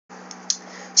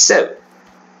So,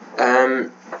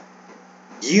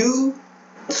 you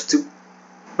have to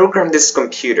program this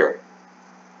computer.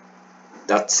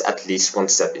 That's at least one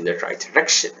step in the right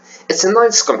direction. It's a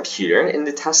nice computer and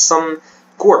it has some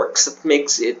quirks that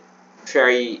makes it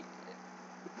very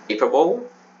capable.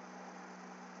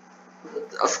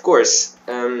 Of course,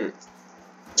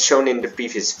 shown in the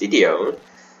previous video,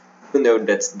 you know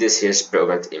that this here is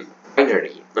programmed in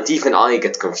binary, but even I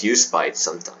get confused by it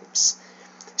sometimes.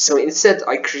 So instead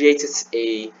I created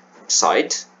a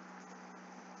website,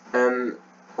 and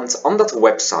on that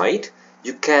website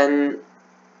you can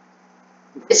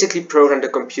basically program the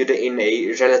computer in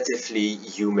a relatively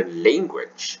human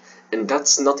language. And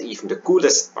that's not even the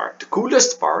coolest part. The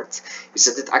coolest part is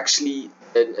that it actually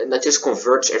not just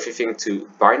converts everything to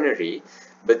binary,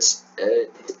 but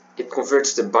it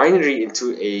converts the binary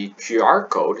into a QR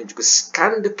code, and you can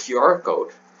scan the QR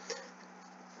code.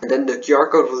 And then the QR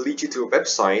code will lead you to a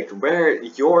website where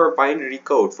your binary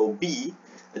code will be,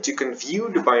 that you can view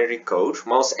the binary code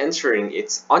whilst entering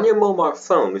it on your mobile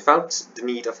phone without the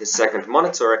need of a second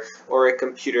monitor or a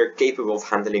computer capable of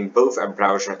handling both a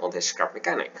browser and a scrap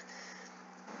mechanic.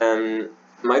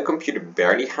 My computer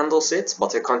barely handles it,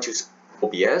 but I can't use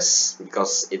OBS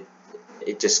because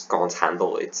it just can't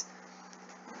handle it.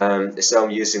 So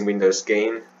I'm using Windows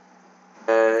Game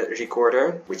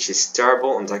Recorder, which is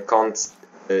terrible, and I can't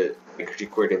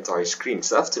record the entire screen,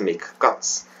 so I have to make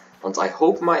cuts. And I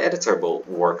hope my editor will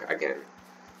work again.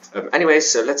 Anyway,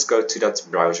 so let's go to that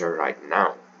browser right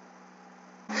now.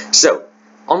 So,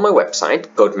 on my website,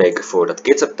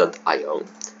 codemaker4.github.io,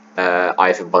 I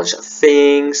have a bunch of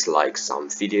things, like some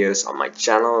videos on my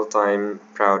channel that I'm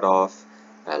proud of,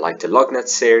 like the Lognet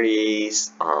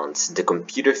series, and the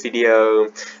computer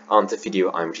video, and the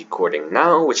video I'm recording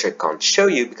now, which I can't show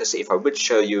you, because if I would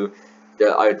show you,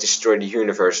 I would destroy the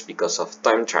universe because of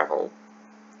time travel.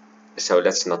 So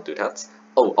let's not do that.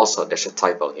 Oh, also there's a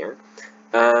typo here.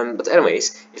 But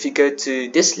anyways, if you go to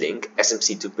this link,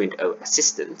 SMC 2.0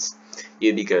 Assistant,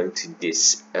 you'll be going to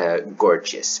this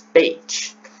gorgeous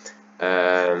page.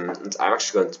 And I'm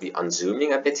actually going to be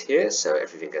unzooming a bit here, so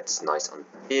everything gets nice and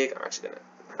big. I'm actually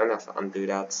gonna have to undo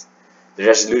that. The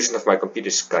resolution of my computer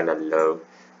is kind of low.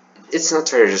 It's not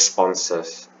very responsive.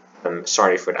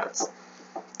 Sorry for that.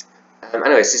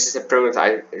 Anyways, this is a program that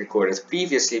I recorded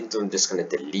previously, but I'm just going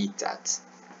to delete that.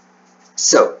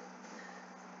 So,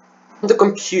 on the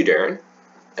computer,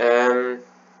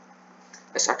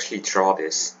 let's actually draw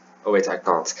this. Oh wait, I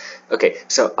can't. Okay,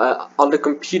 so on the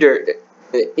computer,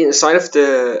 inside of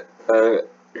the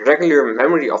regular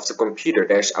memory of the computer,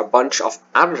 there's a bunch of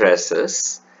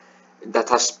addresses that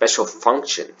have special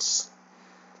functions.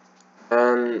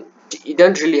 You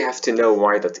don't really have to know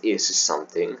why that is or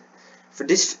something. For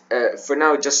this, for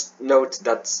now, just note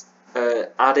that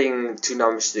adding two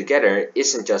numbers together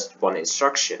isn't just one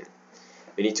instruction.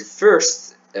 You need to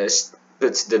first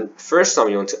put the first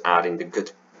number you want to add in the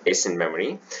good place in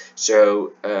memory.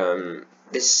 So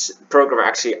this program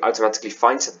actually automatically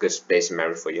finds that good place in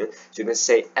memory for you. So you can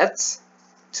say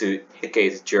 @, to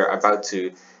indicate that you're about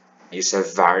to use a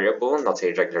variable, not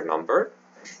a regular number.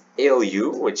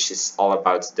 ALU, which is all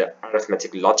about the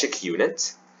arithmetic logic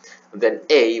unit. And then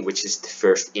A, which is the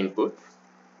first input,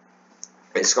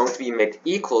 is going to be made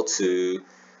equal to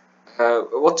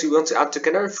what do we want to add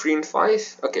together? 3 and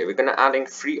 5? Okay, we're going to add in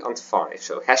 3 and 5.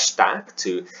 So hashtag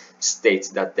to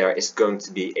state that there is going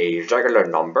to be a regular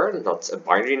number, not a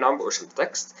binary number or some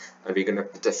text, and we're going to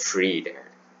put a 3 there.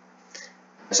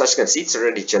 So as you can see, it's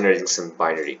already generating some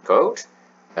binary code.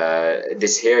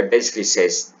 This here basically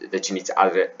says that you need to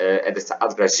edit the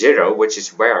address 0, which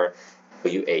is where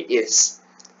UA is.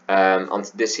 And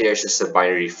this here is just a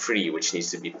binary 3, which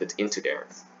needs to be put into there.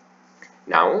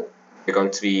 Now, we're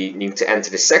going to be needing to enter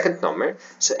the second number,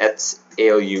 so at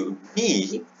ALU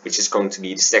B, which is going to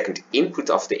be the second input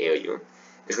of the ALU,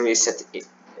 is going to be set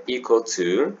equal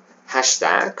to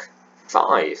hashtag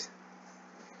 5.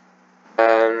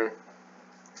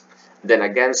 Then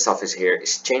again, stuff is here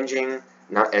is changing.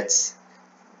 Now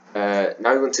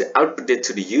now we want to output it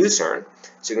to the user,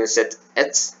 so you're going to set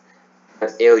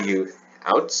ALU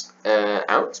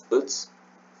output,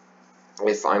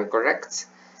 if I'm correct,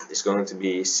 is going to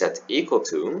be set equal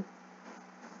to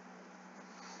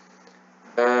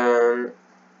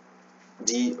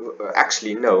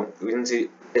actually no, we need to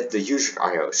get the user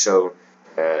IO. So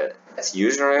at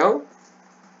user IO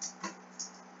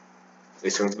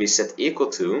is going to be set equal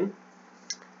to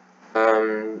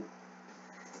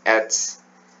at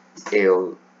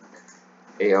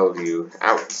ALU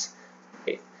out.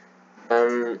 Okay.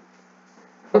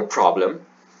 No problem.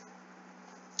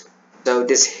 So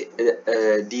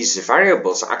these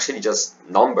variables are actually just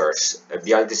numbers.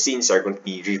 Behind the scenes are going to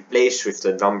be replaced with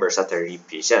the numbers that they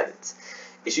represent.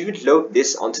 If you would load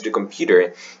this onto the computer,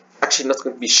 it's actually not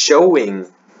going to be showing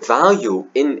value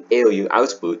in ALU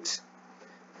output.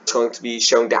 It's going to be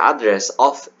showing the address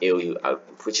of ALU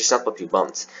output, which is not what we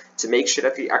want. To make sure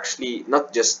that we actually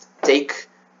not just take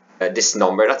this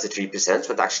number that it represents,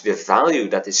 but actually the value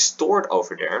that is stored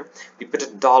over there, we put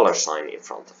a $sign in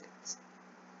front of it.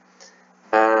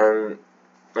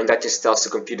 And that just tells the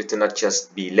computer to not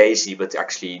just be lazy, but to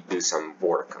actually do some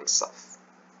work and stuff.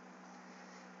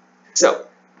 So,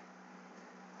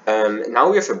 now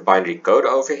we have a binary code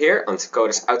over here, and the code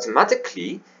has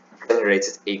automatically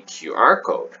generated a QR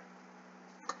code.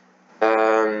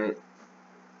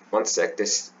 One sec,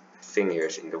 this thing here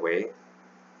is in the way.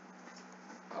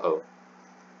 Oh.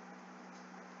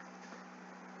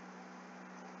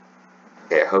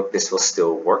 Okay, I hope this will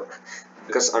still work,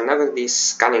 because I'm now going to be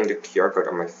scanning the QR code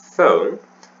on my phone.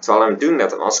 So while I'm doing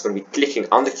that, I'm also going to be clicking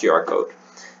on the QR code.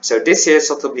 So this here is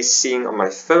what I'll be seeing on my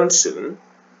phone soon.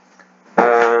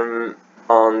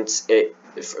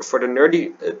 For the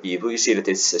nerdy people, you see that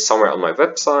it's somewhere on my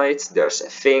website. There's a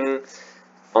thing,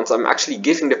 and I'm actually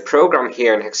giving the program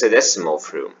here in hexadecimal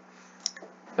through.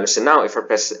 So now if I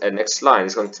press the next line,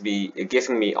 it's going to be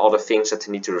giving me all the things that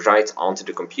I need to write onto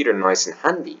the computer nice and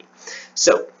handy.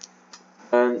 So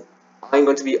I'm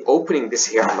going to be opening this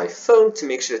here on my phone to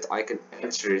make sure that I can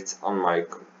enter it on my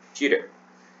computer.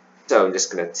 So I'm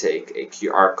just going to take a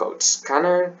QR code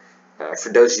scanner. For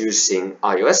those using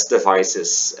iOS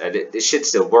devices, this should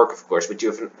still work, of course, but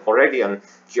you have already a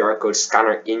QR code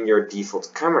scanner in your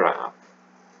default camera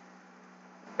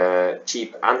app.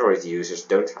 Cheap Android users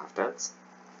don't have that.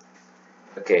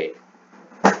 Okay.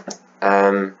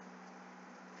 The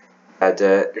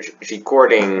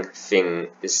recording thing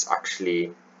is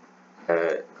actually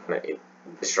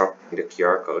disrupting the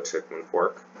QR code, so it won't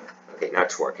work. Okay, now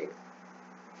it's working.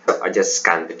 So I just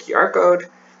scanned the QR code,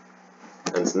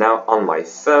 and now on my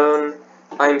phone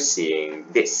I'm seeing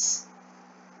this,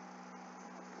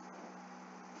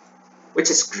 which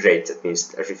is great. That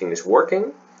means everything is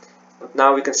working. But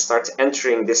now we can start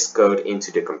entering this code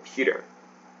into the computer.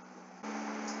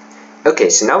 Okay,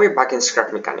 so now we're back in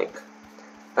Scrap Mechanic.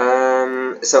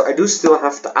 So I do still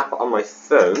have the app on my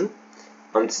phone,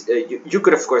 and you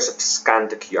could of course have scanned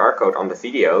the QR code on the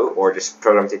video or just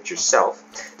programmed it yourself.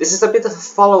 This is a bit of a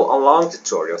follow along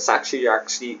tutorial. So actually you're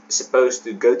supposed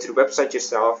to go to the website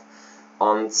yourself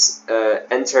and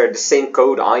enter the same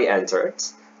code I entered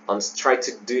and try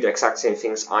to do the exact same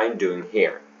things I'm doing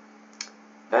here.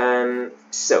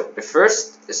 So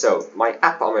my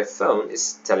app on my phone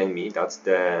is telling me that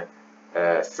the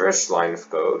first line of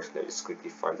code, let me just quickly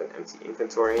find an empty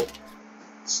inventory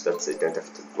so that I don't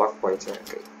have the block pointer.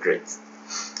 Okay, great.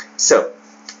 So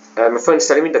my phone is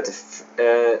telling me that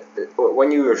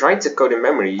when you write the code in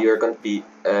memory, you're going to be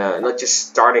not just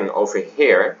starting over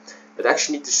here, but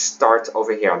actually need to start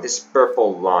over here on this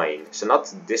purple line. So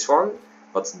not this one,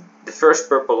 but the first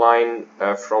purple line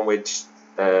from which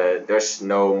there's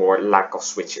no more lack of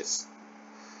switches,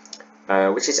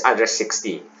 which is address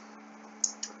 16.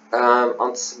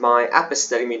 And my app is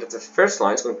telling me that the first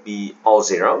line is going to be all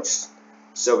zeros.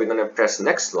 So we're going to press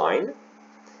next line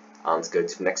and go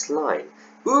to the next line.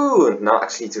 Ooh, and now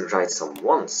actually to write some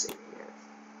ones in here.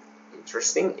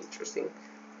 Interesting, interesting.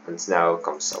 And now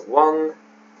comes a 1.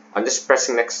 I'm just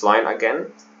pressing next line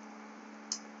again.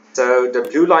 So the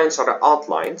blue lines are the odd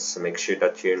lines, so make sure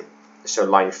that so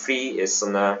line 3 is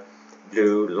on the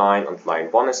blue line and line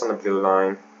 1 is on the blue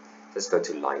line. Let's go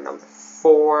to line number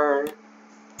 4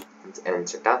 and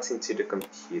enter that into the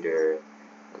computer.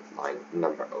 And line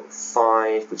number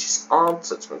 05, which is odd,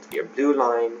 so it's going to be a blue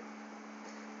line.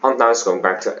 And now it's going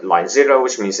back to line 0,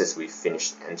 which means that we've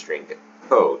finished entering the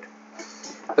code.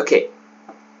 Okay,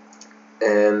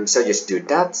 so just do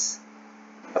that.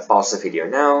 I'll pause the video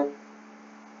now.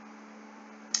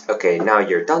 Okay, now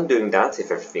you're done doing that,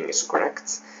 if everything is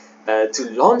correct.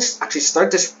 To actually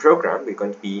start this program, we're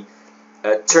going to be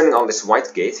turning on this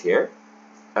white gate here.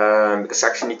 Because I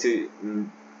actually need to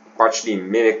partially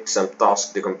mimic some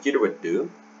task the computer would do.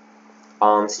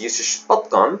 And use the spot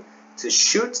gun to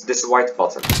shoot this white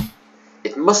button.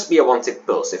 It must be a one-tick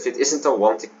pulse. If it isn't a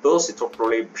one-tick pulse, it will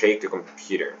probably break the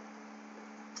computer.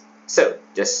 So,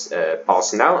 just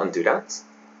pause now and do that.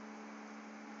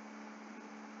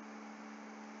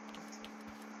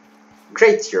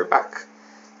 Great, you're back.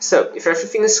 So, if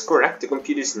everything is correct, the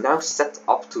computer is now set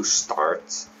up to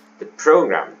start the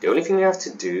program. The only thing you have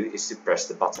to do is to press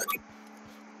the button.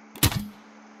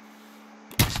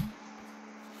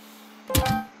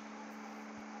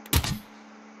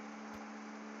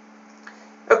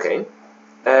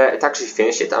 actually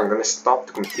finish it, I'm going to stop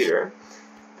the computer.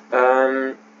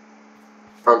 And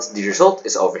the result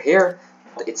is over here.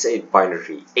 It's a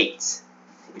binary 8.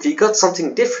 If you got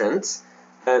something different,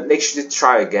 make sure to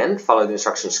try again, follow the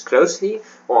instructions closely,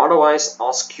 or otherwise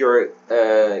ask your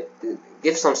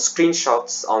give some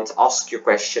screenshots and ask your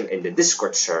question in the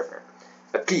Discord server.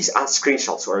 Please add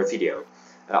screenshots or a video,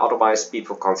 otherwise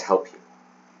people can't help you.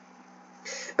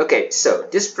 Okay, so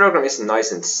this program is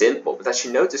nice and simple, but as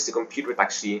you notice, the computer would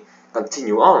actually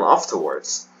continue on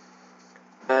afterwards.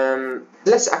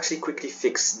 Let's actually quickly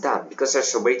fix that, because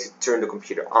there's a way to turn the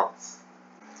computer off.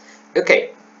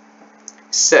 Okay,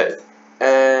 so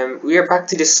we are back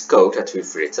to this code that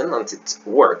we've written, and it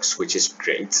works, which is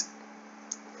great.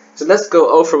 So let's go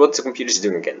over what the computer is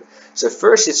doing again. So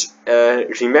first it's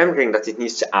remembering that it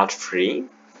needs to add 3,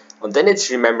 and then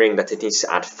it's remembering that it needs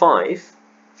to add 5,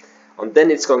 and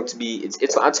then it's going to be,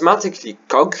 it will automatically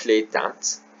calculate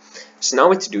that. So now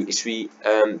what to do is we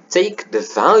take the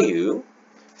value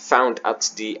found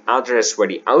at the address where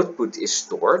the output is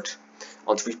stored,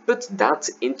 and we put that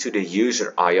into the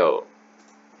user I/O.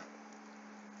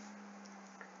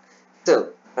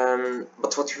 So,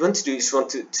 but what we want to do is we want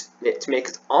to make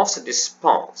it after this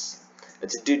pass. And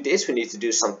to do this, we need to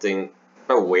do something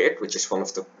weird, which is one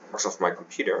of the parts of my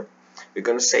computer. We're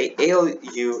going to say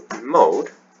ALU mode,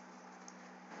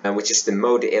 which is the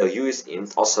mode the ALU is in.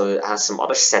 It also has some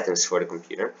other settings for the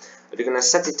computer. But we're going to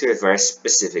set it to a very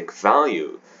specific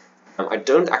value. I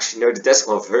don't actually know the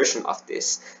decimal version of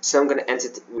this, so I'm going to enter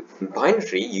it in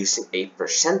binary using a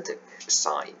percentage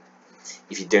sign.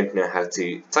 If you don't know how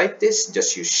to type this,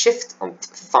 just use Shift and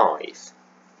 5.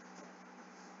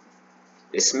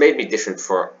 This may be different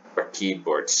for our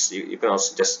keyboards. You can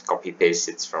also just copy paste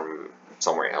it from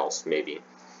somewhere else, maybe.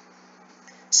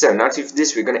 So now to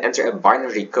this, we're going to enter a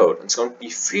binary code. It's going to be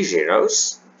 3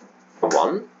 zeros, a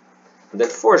 1, and then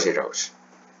 4 zeros.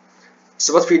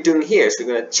 So what we're doing here is we're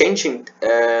going to changing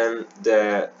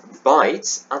the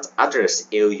byte and address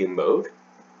ALU mode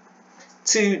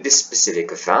to this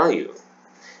specific value,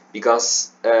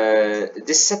 because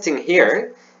this setting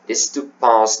here is to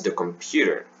pass the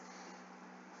computer.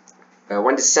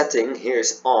 When the setting here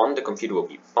is on, the computer will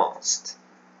be passed.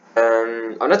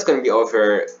 I'm not going to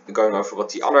be going over what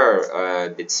the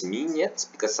other bits mean yet,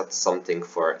 because that's something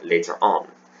for later on.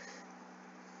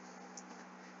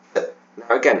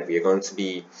 Now again, we are going to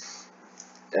be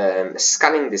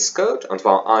scanning this code, and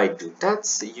while I do that,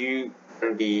 you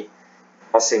can be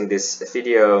pausing this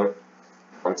video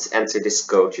and enter this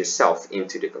code yourself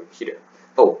into the computer.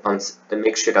 Oh, and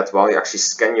make sure that while you actually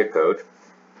scan your code,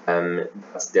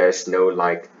 that there's no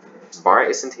like bar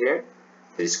isn't here.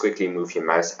 Just quickly move your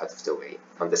mouse out of the way,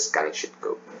 and the scanning should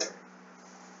go better.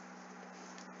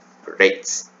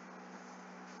 Great.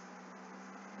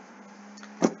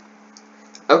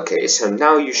 Okay, so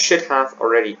now you should have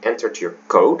already entered your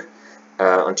code,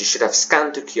 and you should have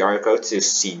scanned the QR code to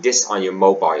see this on your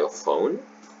mobile phone.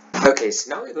 Okay,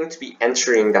 so now we're going to be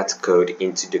entering that code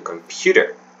into the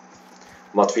computer.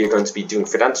 What we are going to be doing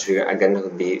for that is we are again going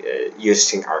to be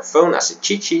using our phone as a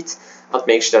cheat sheet, and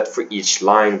make sure that for each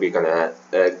line we're going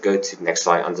to go to the next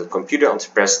line on the computer and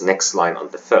press next line on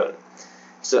the phone.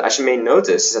 So as you may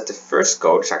notice is that the first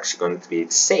code is actually going to be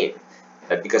the same,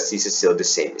 because these are still the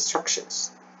same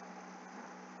instructions.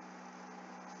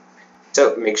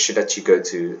 So make sure that you go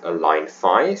to line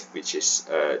 5, which is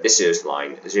this is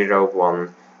line 0,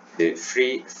 1, 2,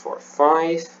 3, 4,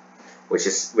 5, which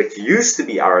used to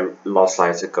be our last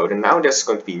line of the code, and now there's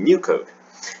going to be new code.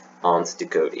 And the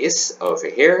code is over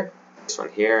here, this one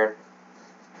here,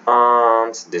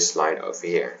 and this line over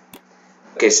here.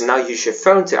 Okay, so now use your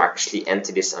phone to actually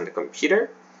enter this on the computer.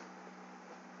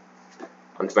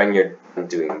 And when you're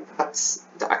doing that,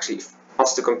 to actually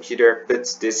pause the computer,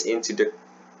 put this into the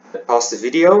pause the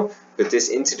video, put this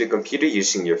into the computer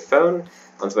using your phone,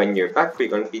 and when you're back, we're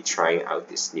going to be trying out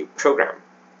this new program.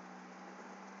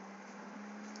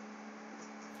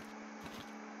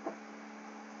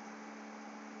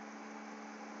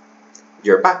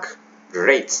 You're back.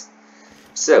 Great.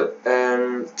 So,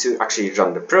 to actually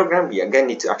run the program, we again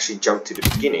need to actually jump to the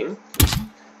beginning.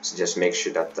 So just make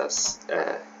sure that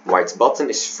that white button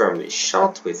is firmly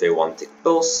shut with a 1-tick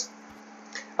pulse.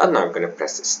 And now I'm going to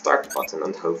press the start button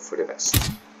and hope for the best.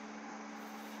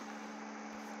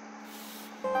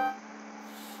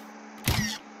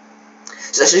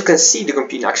 So as you can see, the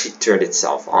computer actually turned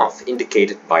itself off,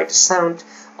 indicated by the sound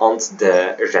and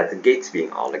the red gate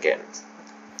being on again.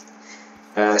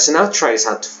 So now try this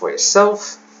out for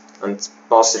yourself and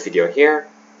pause the video here.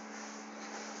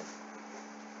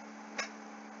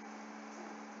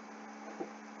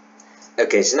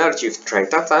 Okay, so now that you've tried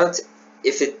that out,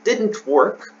 if it didn't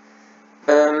work,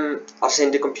 As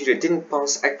in the computer didn't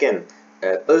pass, again,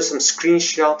 post some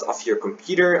screenshot of your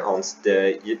computer and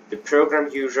the program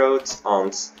you wrote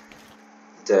and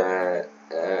the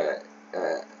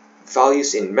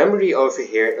values in memory over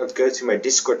here, and go to my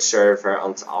Discord server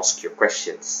and ask your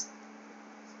questions.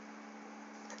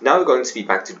 Now we're going to be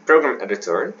back to the program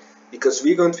editor, because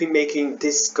we're going to be making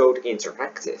this code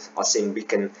interactive, as in we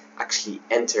can actually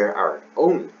enter our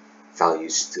own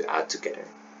values to add together.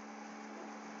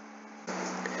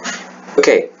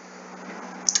 Okay,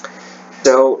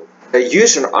 so the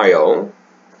user IO,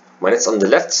 when it's on the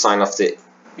left side of the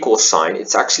equal sign,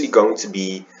 it's actually going to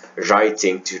be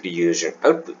writing to the user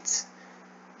output.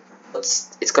 But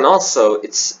it can also,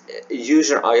 it's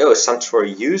user IO stands for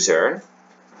user,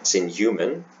 as in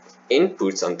human,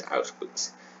 input and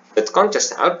output. But it can't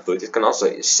just output, it can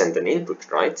also send an input,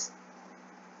 right?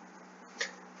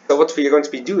 So what we're going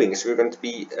to be doing is we're going to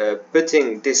be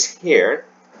putting this here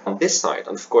on this side,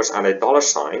 and of course add a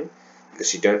 $,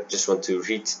 because you don't just want to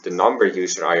read the number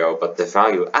user IO, but the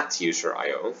value at user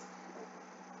IO.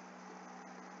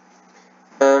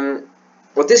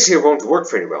 Well, this here won't work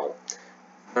very well,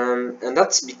 and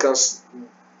that's because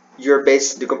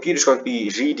the computer is going to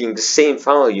be reading the same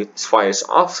value twice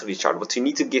after each other, but you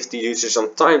need to give the user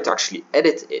some time to actually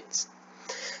edit it.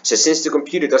 So since the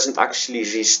computer doesn't actually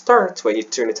restart when you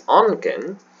turn it on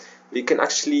again, we can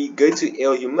actually go to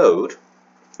ALU mode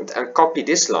and copy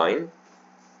this line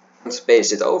and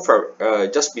paste it over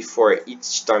just before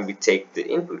each time we take the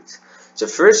input. So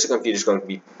first the computer is going to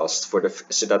be paused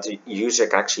so that the user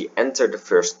can actually enter the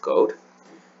first code.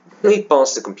 Then we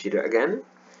pause the computer again.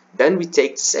 Then we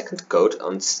take the second code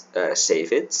and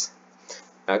save it.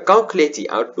 Calculate the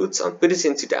output and put it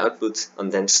into the output,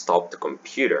 and then stop the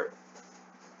computer.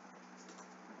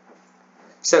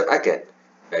 So again,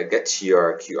 get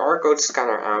your QR code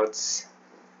scanner out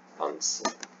and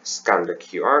scan the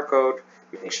QR code.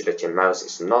 Make sure that your mouse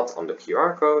is not on the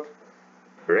QR code.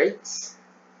 Great.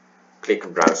 Click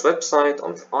browse website,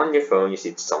 and on your phone you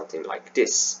see something like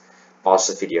this. Pause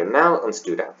the video now and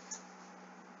do that.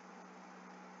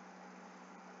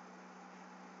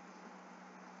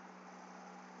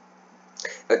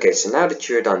 Okay, so now that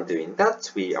you're done doing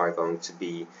that, we are going to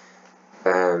be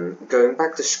going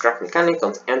back to Scrap Mechanic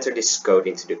and enter this code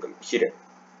into the computer.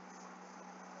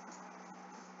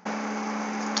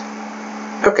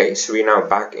 Okay, so we're now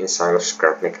back inside of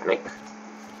Scrap Mechanic.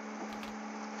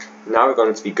 Now we're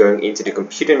going to be going into the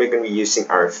computer, and we're going to be using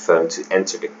our phone to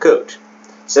enter the code.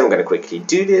 So I'm going to quickly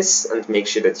do this, and make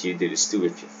sure that you do this too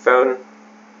with your phone.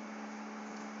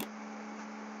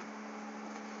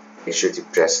 Make sure to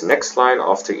press the next line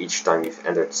after each time you've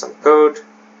entered some code.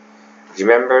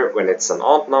 Remember, when it's an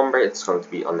odd number, it's going to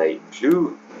be on a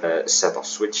blue set of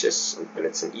switches, and when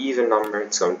it's an even number,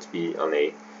 it's going to be on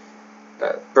a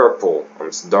purple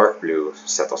and dark blue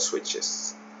set of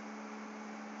switches.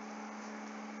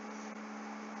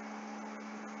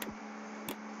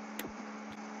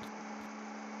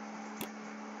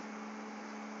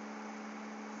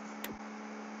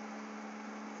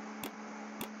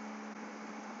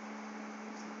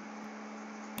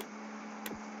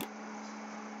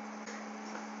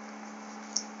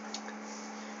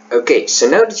 Okay, so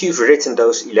now that you've written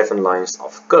those 11 lines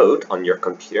of code on your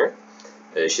computer,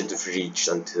 you should have reached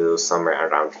until somewhere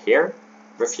around here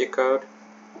with your code.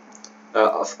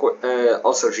 Of course,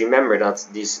 also remember that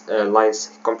these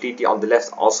lines completely on the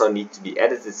left also need to be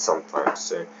edited sometimes,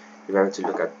 so remember to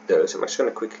look at those. I'm just going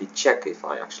to quickly check if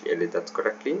I actually edited that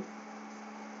correctly.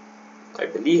 I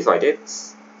believe I did.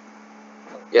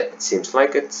 Yeah, it seems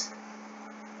like it.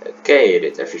 Okay, I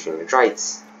did everything right.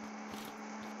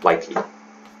 Likely.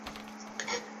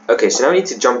 Okay, so now I need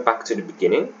to jump back to the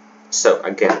beginning. So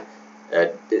again,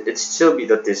 it still be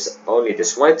that only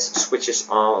this white switches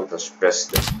on, and just press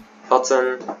the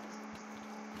button.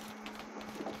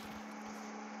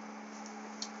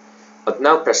 But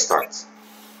now press start.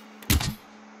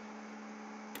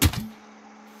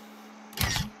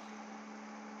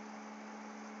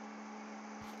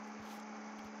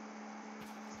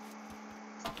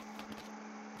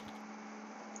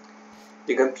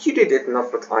 The computer did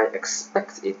not what I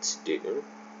expect it to do.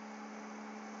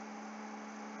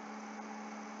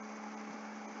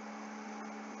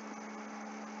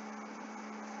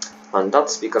 And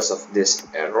that's because of this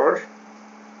error.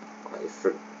 I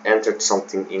entered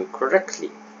something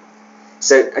incorrectly.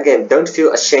 So again, don't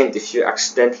feel ashamed if you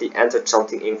accidentally entered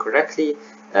something incorrectly.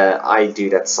 I do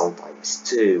that sometimes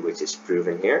too, which is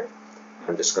proven here.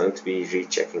 I'm just going to be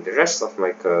rechecking the rest of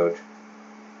my code.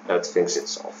 That thinks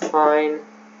it's all fine.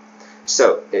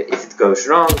 So if it goes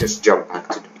wrong, just jump back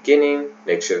to the beginning.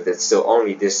 Make sure that it's still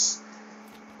only this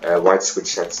white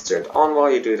switch that's turned on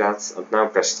while you do that, and now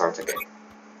press start again.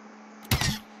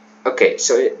 Okay,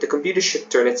 so the computer should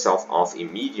turn itself off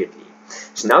immediately.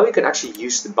 So now we can actually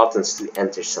use the buttons to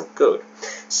enter some code.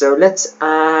 So let's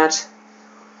add,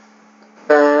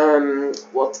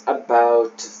 what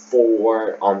about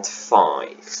 4 and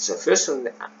 5? So first I'm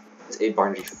going to add a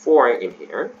binary 4 in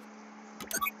here.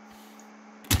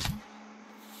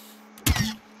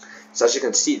 So as you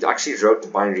can see, it actually wrote the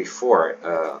binary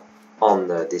 4 on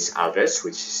this address,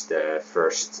 which is the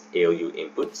first ALU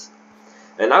input.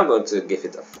 And now I'm going to give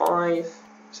it a 5.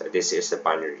 So this is the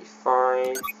binary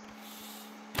 5.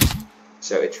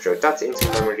 So it wrote that into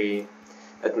memory.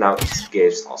 And now it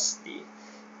gives us the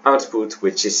output,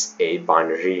 which is a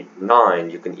binary 9.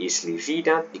 You can easily read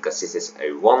that because this is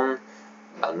a 1,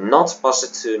 not plus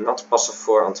a 2, not plus a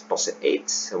 4, and plus a 8.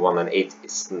 So 1 and 8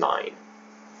 is 9.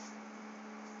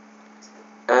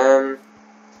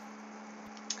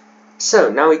 So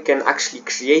now we can actually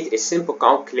create a simple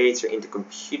calculator in the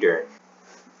computer.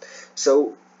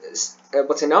 So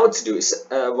what I now want to do is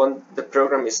when the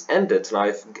program is ended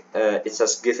and it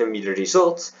has given me the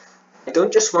result, I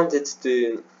don't just want it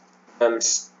to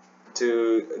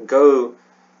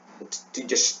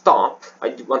just stop.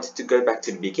 I want it to go back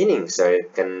to the beginning, so I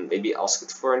can maybe ask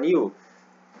it for a new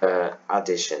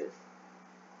addition.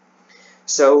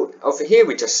 So over here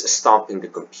we're just stopping the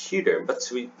computer, but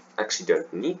we actually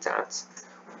don't need that.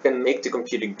 We can make the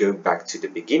computer go back to the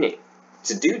beginning.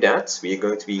 To do that, we are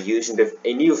going to be using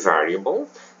a new variable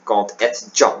called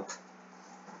 @jump.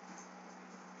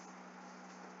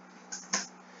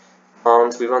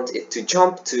 And we want it to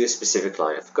jump to a specific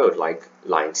line of code, like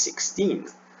line 16.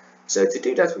 So to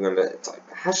do that, we're going to type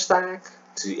a hashtag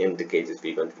to indicate that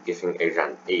we're going to be giving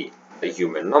a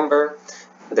human number,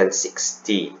 and then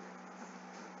 16.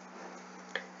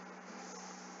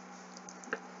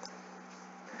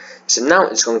 So now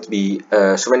it's going to be,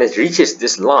 so when it reaches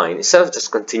this line, instead of just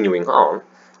continuing on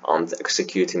and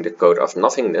executing the code of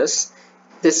nothingness,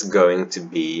 it is going to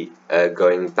be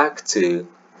going back to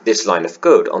this line of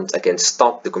code and again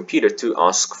stop the computer to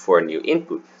ask for a new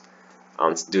input.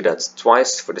 And do that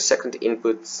twice for the second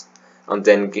input, and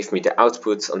then give me the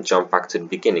output and jump back to the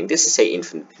beginning. This is an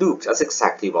infinite loop. That's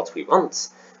exactly what we want,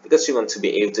 because we want to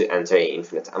be able to enter an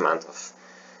infinite amount of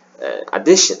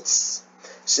additions.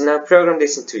 So now program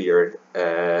this into your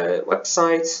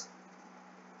website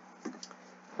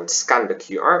and scan the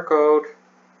QR code.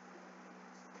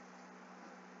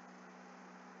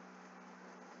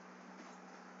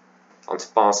 And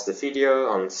pause the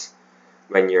video, and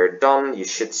when you're done you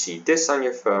should see this on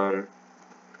your phone.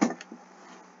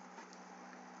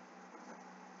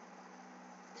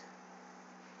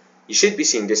 You should be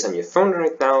seeing this on your phone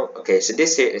right now. Okay, so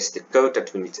this here is the code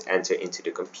that we need to enter into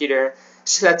the computer.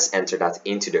 So let's enter that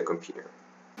into the computer.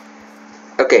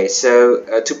 Okay,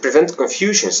 so to prevent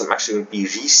confusions, I'm actually going to be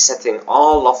resetting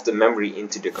all of the memory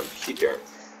into the computer.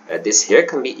 This here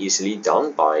can be easily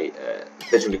done by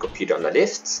putting the computer on a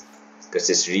lift, because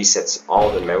this resets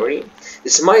all the memory.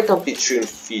 This might not be true in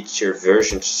future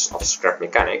versions of Scrap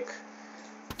Mechanic.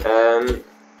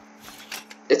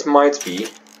 It might be.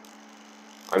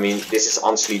 I mean, this is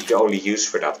honestly the only use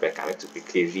for that mechanic, to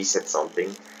quickly reset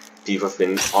something. People have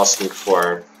been asking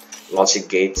for logic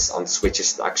gates and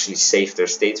switches that actually save their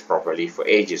states properly for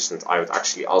ages, and I would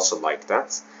actually also like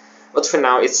that. But for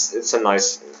now, it's a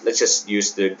nice, let's just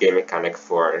use the game mechanic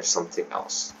for something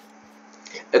else.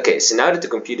 Okay, so now that the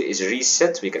computer is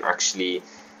reset, we can actually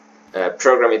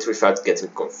program it without getting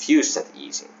confused that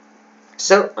easy.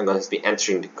 So I'm going to be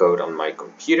entering the code on my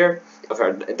computer,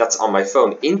 that's on my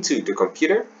phone, into the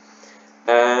computer.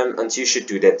 And you should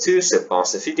do that too, so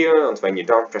pause the video, and when you're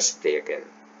done, press play again.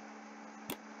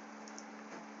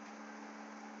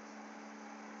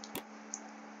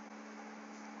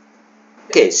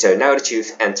 Okay, so now that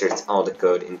you've entered all the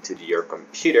code into your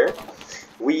computer,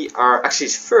 we are actually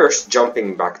first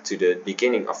jumping back to the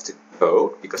beginning of the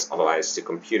code, because otherwise the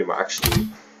computer will actually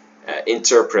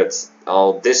interpret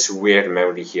all this weird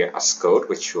memory here as code,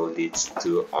 which will lead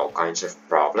to all kinds of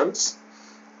problems.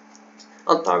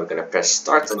 And now we're going to press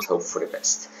start and hope for the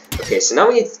best. Okay, so now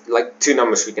we need like two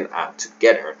numbers we can add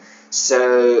together.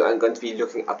 So I'm going to be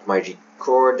looking at my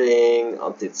recording,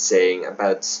 and it's saying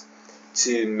about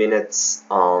 2 minutes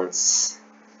and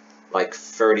like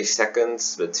 30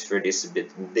 seconds, but 30 is a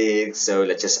bit big, so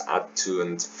let's just add 2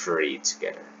 and 3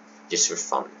 together, just for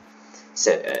fun.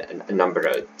 So a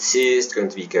number 2 is going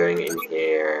to be going in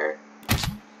here,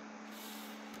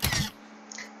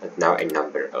 and now a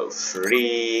number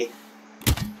 03,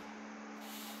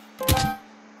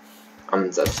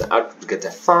 and that's the output. We get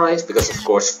a 5, because of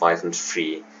course 5 and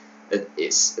 3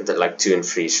 is like 2 and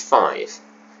 3 is 5.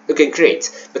 Okay, great.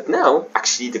 But now,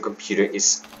 actually, the computer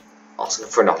is asking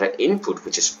for another input,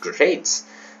 which is great.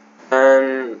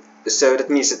 So that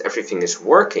means that everything is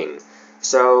working.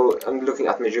 So I'm looking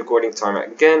at my recording timer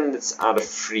again. Let's add a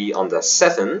 3 on the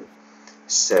 7.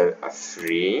 So a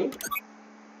 3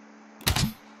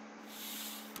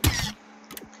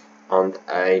 on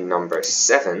a number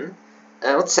 7.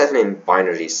 What's 7 in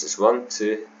binaries? Is 1,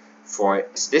 2, 4.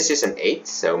 This is an 8,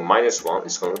 so -1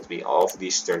 is going to be all of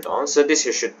these turned on. So this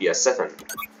here should be a 7.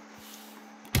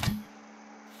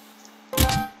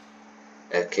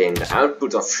 Okay, and the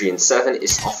output of 3 and 7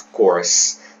 is of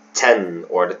course 10,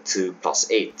 or the 2 plus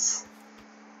 8.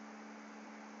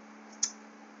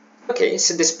 Okay,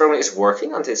 so this program is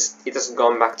working and it has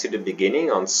gone back to the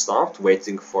beginning and stopped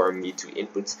waiting for me to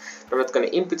input. I'm not going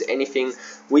to input anything.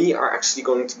 We are actually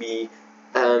going to be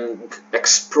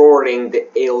exploring the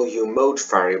ALU mode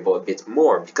variable a bit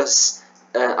more, because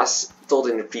as told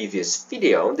in the previous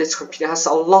video, this computer has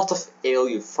a lot of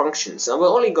ALU functions. And we're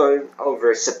only going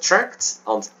over subtract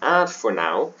and add for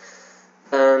now,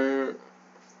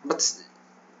 but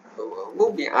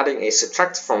we'll be adding a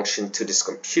subtract function to this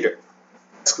computer.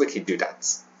 Let's quickly do that.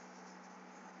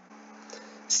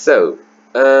 So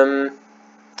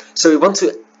we want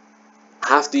to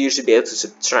have the user be able to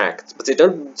subtract, but they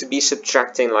don't need to be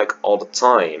subtracting like all the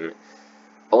time.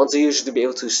 I want the user to be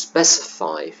able to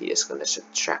specify if he is going to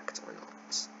subtract or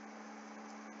not.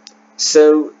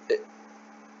 So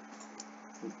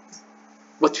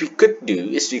what we could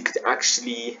do is we could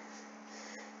actually,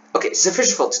 okay, so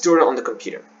first of all, tutorial on the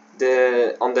computer,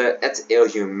 on the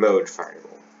 @ALU mode variable.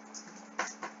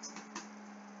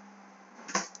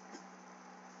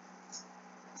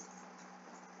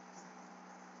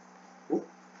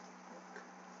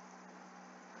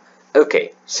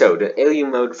 Okay, so the ALU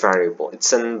mode variable,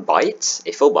 it's a byte,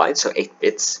 a full byte, so 8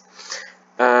 bits.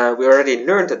 We already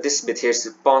learned that this bit here is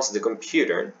to pass the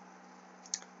computer.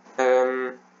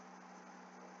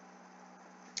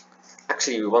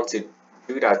 Actually, we want to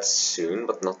do that soon,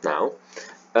 but not now.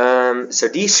 So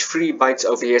these 3 bytes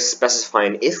over here specify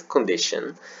an if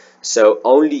condition. So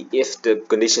only if the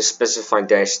condition specified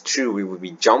there is true, we will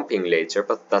be jumping later,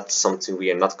 but that's something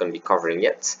we are not going to be covering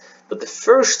yet. But the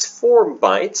first 4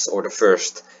 bytes, or the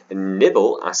first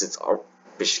nibble, as it's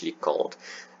officially called,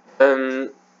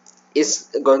 is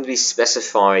going to be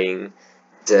specifying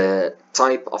the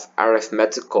type of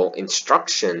arithmetical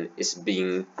instruction is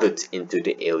being put into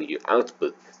the ALU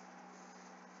output.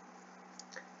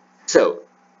 So,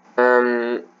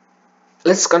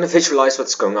 let's kind of visualize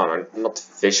what's going on, or not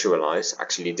visualize,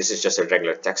 actually this is just a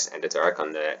regular text editor, I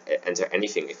can enter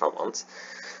anything if I want.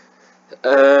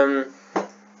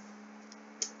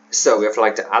 So we have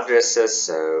like the addresses,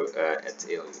 so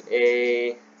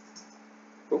 @ALU-A,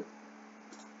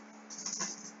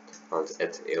 and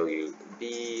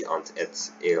 @ALU-B, and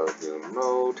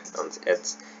 @ALU-mode, and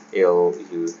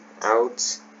 @ALU-out.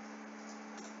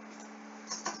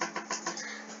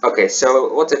 Okay, so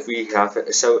what if we have,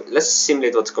 so let's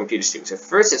simulate what the computer is doing. So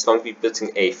first it's going to be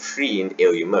putting a 3 in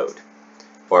ALU mode,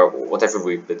 or whatever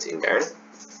we put in there.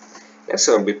 Next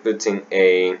we're going to be putting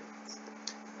a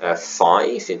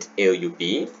 5 in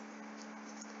ALU-B,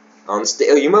 and the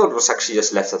ALU mode was actually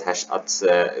just left at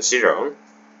 0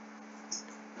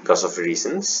 because of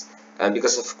reasons, and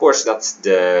because of course that's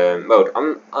the mode.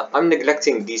 I'm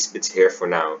neglecting these bits here for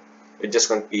now. We're just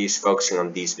going to be focusing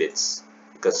on these bits,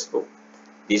 because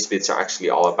these bits are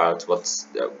actually all about what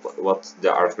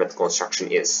the arithmetical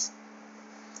instruction is.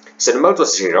 So the mode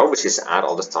was 0, which is add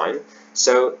all the time.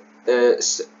 So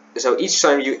so each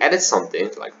time you edit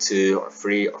something, like 2 or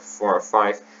 3 or 4 or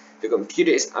 5, the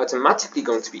computer is automatically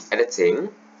going to be editing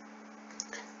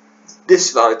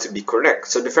this value to be correct.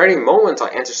 So the very moment I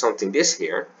enter something this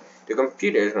here, the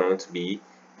computer is going to be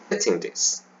editing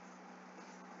this.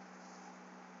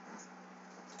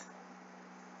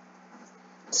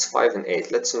 It's 5 and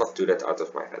 8. Let's not do that out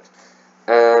of my head.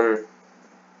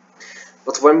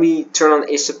 But when we turn on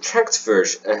a subtract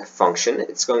function,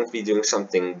 it's going to be doing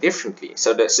something differently.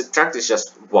 So the subtract is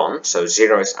just 1, so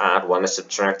 0 is add, 1 is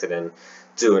subtracted, and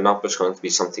 2 and up is going to be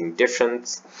something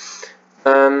different.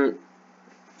 So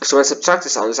when subtract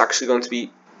is on, it's actually going to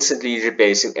be instantly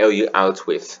replacing ALU out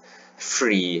with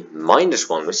 3 minus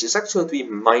 1, which is actually going to be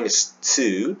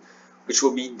 -2, which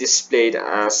will be displayed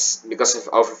as, because of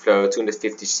overflow,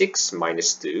 256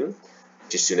 minus 2,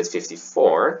 which is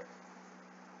 254.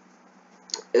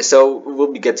 So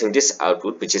we'll be getting this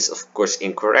output, which is of course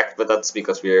incorrect, but that's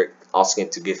because we're asking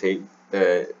it to give a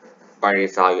binary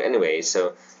value anyway.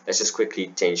 So let's just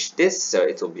quickly change this, so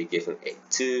it will be giving a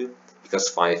 2, because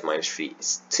 5 minus 3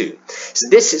 is 2. So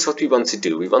this is what we want to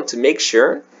do. We want to make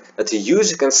sure that the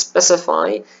user can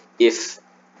specify if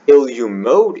ALU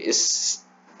mode is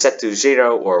set to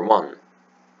 0 or 1.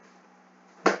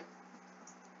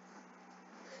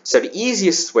 So the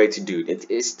easiest way to do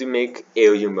it is to make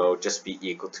ALU mode just be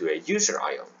equal to a user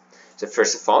IO. So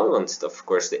first of all, we want, of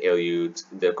course,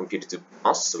 the computer to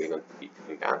pass, so we're going to be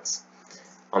doing that.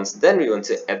 And then we want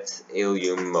to add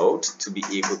ALU mode to be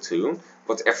equal to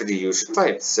whatever the user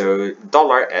typed. So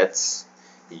 $add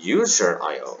user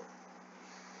IO.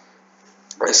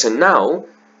 So now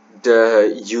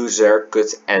the user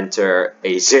could enter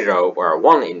a 0 or a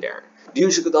 1 in there. The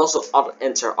user could also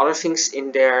enter other things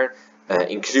in there,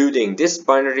 including this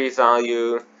binary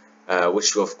value,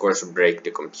 which will of course break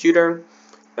the computer.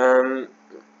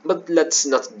 But let's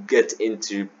not get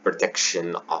into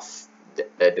protection of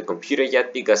the computer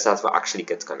yet, because that will actually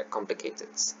get kind of complicated.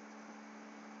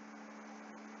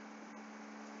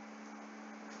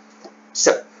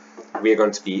 So we are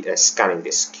going to be scanning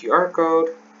this QR code,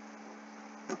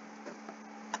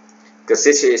 because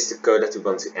this is the code that we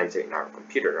want to enter in our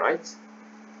computer, right?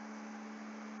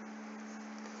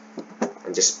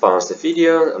 And just pause the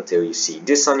video until you see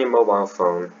this on your mobile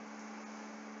phone.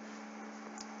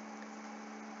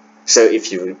 So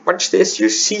if you watch this, you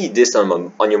see this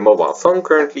on your mobile phone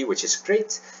currently, which is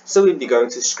great. So we'll be going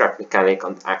to Scrap Mechanic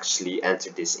and actually enter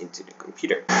this into the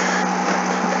computer.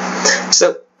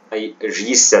 So I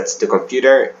reset the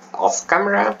computer off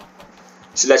camera.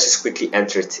 So let's just quickly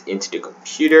enter it into the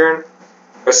computer.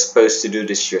 You're supposed to do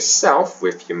this yourself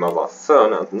with your mobile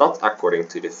phone and not according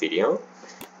to the video.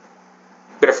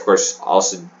 But of course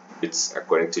also do it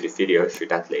according to the video if you're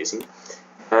that lazy.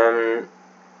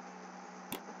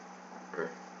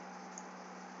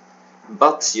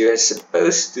 But you're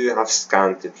supposed to have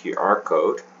scanned the QR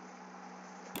code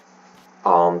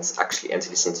and actually enter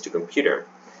this into the computer.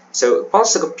 So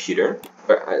pause the computer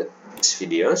for this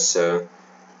video, so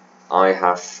I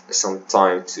have some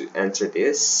time to enter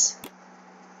this.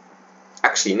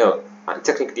 Actually no,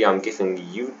 technically I'm giving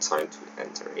you time to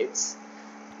enter it,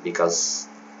 because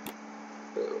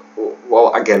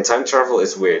well, again, time travel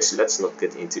is weird, so let's not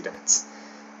get into that.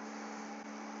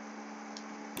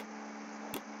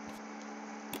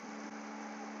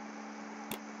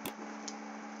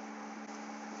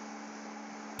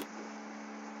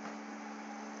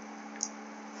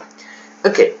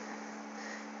 Okay,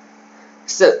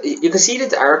 so you can see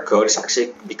that our code is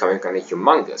actually becoming kind of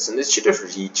humongous, and it should have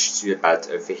reached to about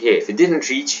over here. If it didn't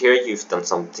reach here, you've done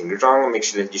something wrong. Make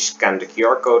sure that you scan the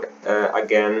QR code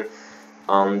again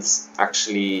and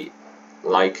actually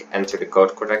enter the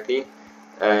code correctly.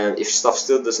 If stuff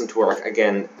still doesn't work,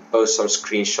 again, post some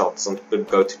screenshots and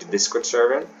go to the Discord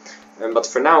server. But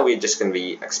for now, we're just going to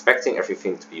be expecting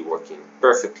everything to be working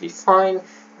perfectly fine.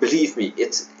 Believe me,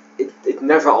 it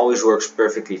never always works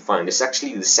perfectly fine. This is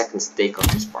actually the second take on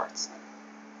this part.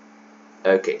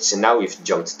 Okay, so now we've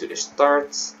jumped to the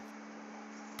start.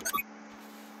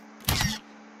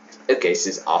 Okay, so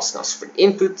it's asking us for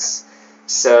inputs.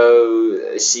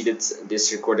 So I see that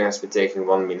this recording has been taking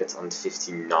 1 minute and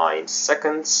 59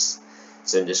 seconds.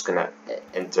 So I'm just gonna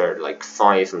enter like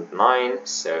 5 and 9.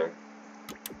 So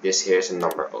this here is a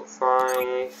number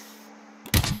 05.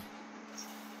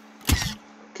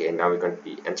 Okay, now we're going to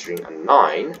be entering a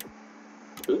 9.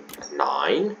 Ooh, a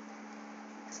 9.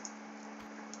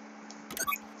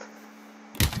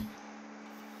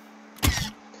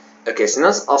 Okay, so now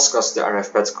it's asking us the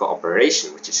arithmetical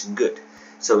operation, which is good.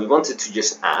 So we wanted to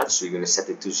just add, so we're going to set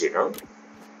it to 0.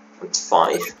 And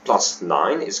 5 plus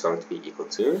 9 is going to be equal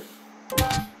to...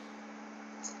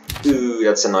 Ooh,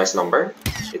 that's a nice number.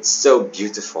 It's so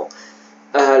beautiful.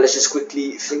 Let's just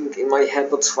quickly think in my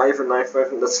head what's 5 or 9,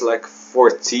 5, and that's like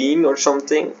 14 or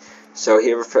something. So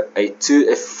here a 2,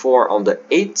 a 4 on the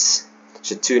 8.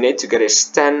 So 2 and 8 together is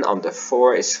 10, on the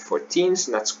 4 is 14,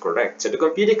 so that's correct. So the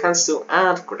computer can still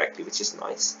add correctly, which is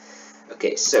nice.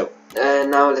 Okay, so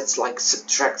now let's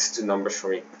subtract two numbers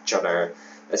from each other.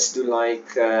 Let's do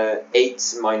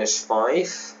 8 minus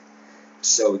 5.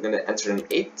 So we're going to enter an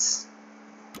 8.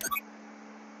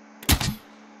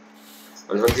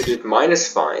 I'm going to do it minus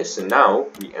 5, so now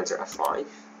we enter a 5.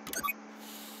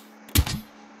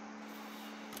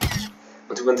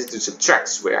 But we wanted to subtract,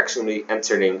 so we're actually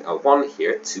entering a 1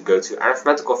 here to go to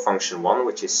arithmetical function 1,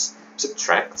 which is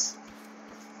subtract.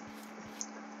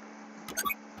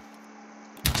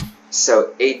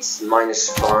 So 8 minus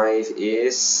 5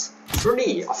 is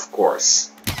 3, of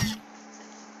course.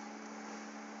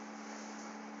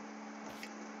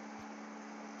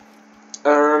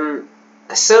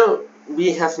 So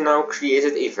we have now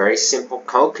created a very simple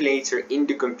calculator in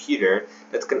the computer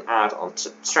that can add and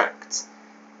subtract.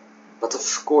 But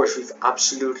of course, we've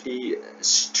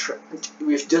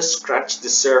just scratched the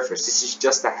surface. This is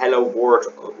just the hello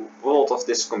world of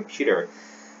this computer.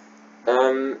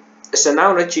 So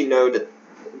now that you know that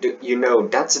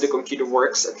the computer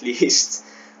works at least,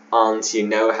 and you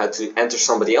know how to enter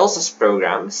somebody else's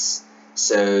programs.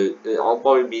 So I'll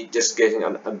probably be just getting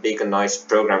a big and nice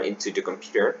program into the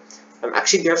computer.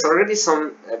 Actually, there's already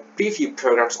some preview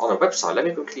programs on the website. Let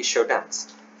me quickly show that.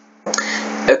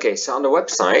 Okay, so on the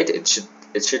website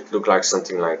it should look like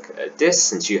something like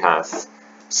this, and you have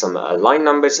some line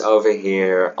numbers over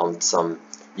here and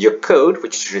your code,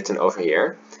 which is written over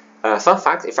here. Fun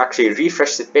fact, if I actually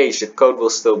refresh the page, the code will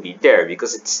still be there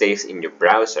because it's saved in your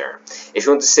browser. If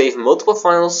you want to save multiple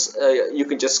files, you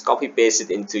can just copy paste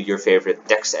it into your favorite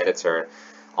text editor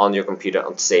on your computer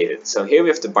and save it. So here we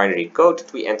have the binary code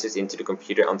that we entered into the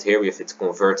computer, and here we have it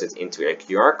converted into a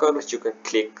QR code that you can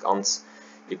click on.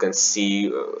 You can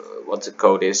see what the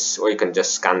code is, or you can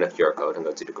just scan the QR code and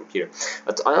go to the computer.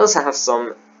 But I also have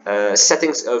some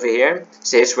settings over here.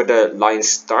 So here's where the line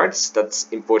starts. That's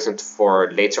important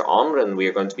for later on when we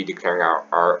are going to be declaring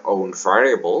our own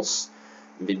variables,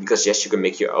 because yes, you can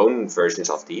make your own versions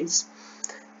of these.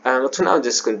 But for now,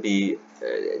 this is going to be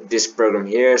this program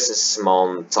here is a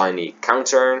small tiny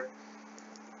counter.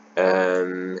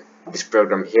 This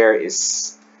program here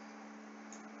is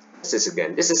this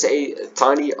again. This is a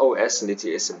tiny OS, and it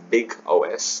is a big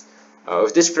OS.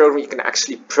 With this program, you can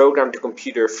actually program the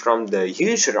computer from the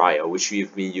user I/O, which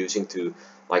we've been using to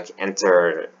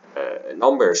enter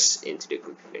numbers into the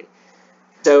computer.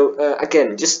 So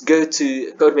again, just go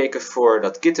to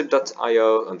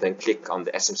codemaker4.github.io and then click on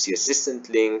the SMC Assistant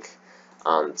link,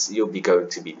 and you'll be going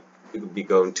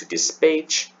to this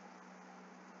page,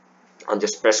 and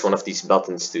just press one of these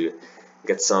buttons to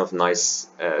get some of nice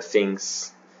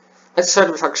things. Let's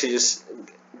start with actually just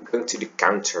going to the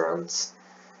counter and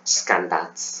scan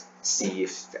that, see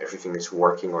if everything is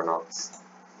working or not.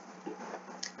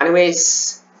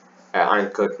 Anyways, I'm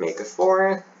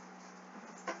CodeMaker4.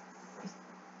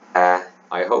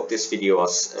 I hope this video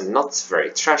was not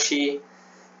very trashy.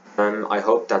 I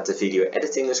hope that the video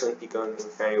editing is going to be going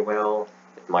very well.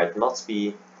 It might not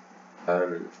be.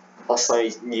 Also,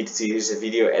 I needed to use a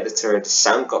video editor. The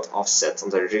sound got offset,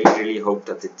 and I really hope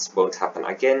that it won't happen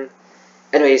again.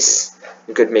 Anyways,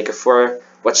 I'm CodeMaker4.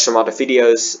 Watch some other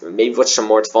videos, maybe watch some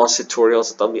more advanced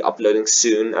tutorials that I'll be uploading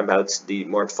soon about the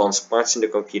more advanced parts in the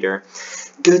computer.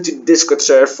 Go to the Discord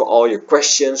server for all your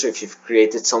questions, or if you've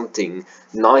created something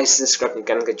nice in Scrap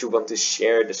Mechanic that you want to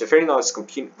share. There's a very nice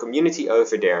community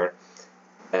over there.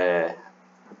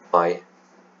 Bye.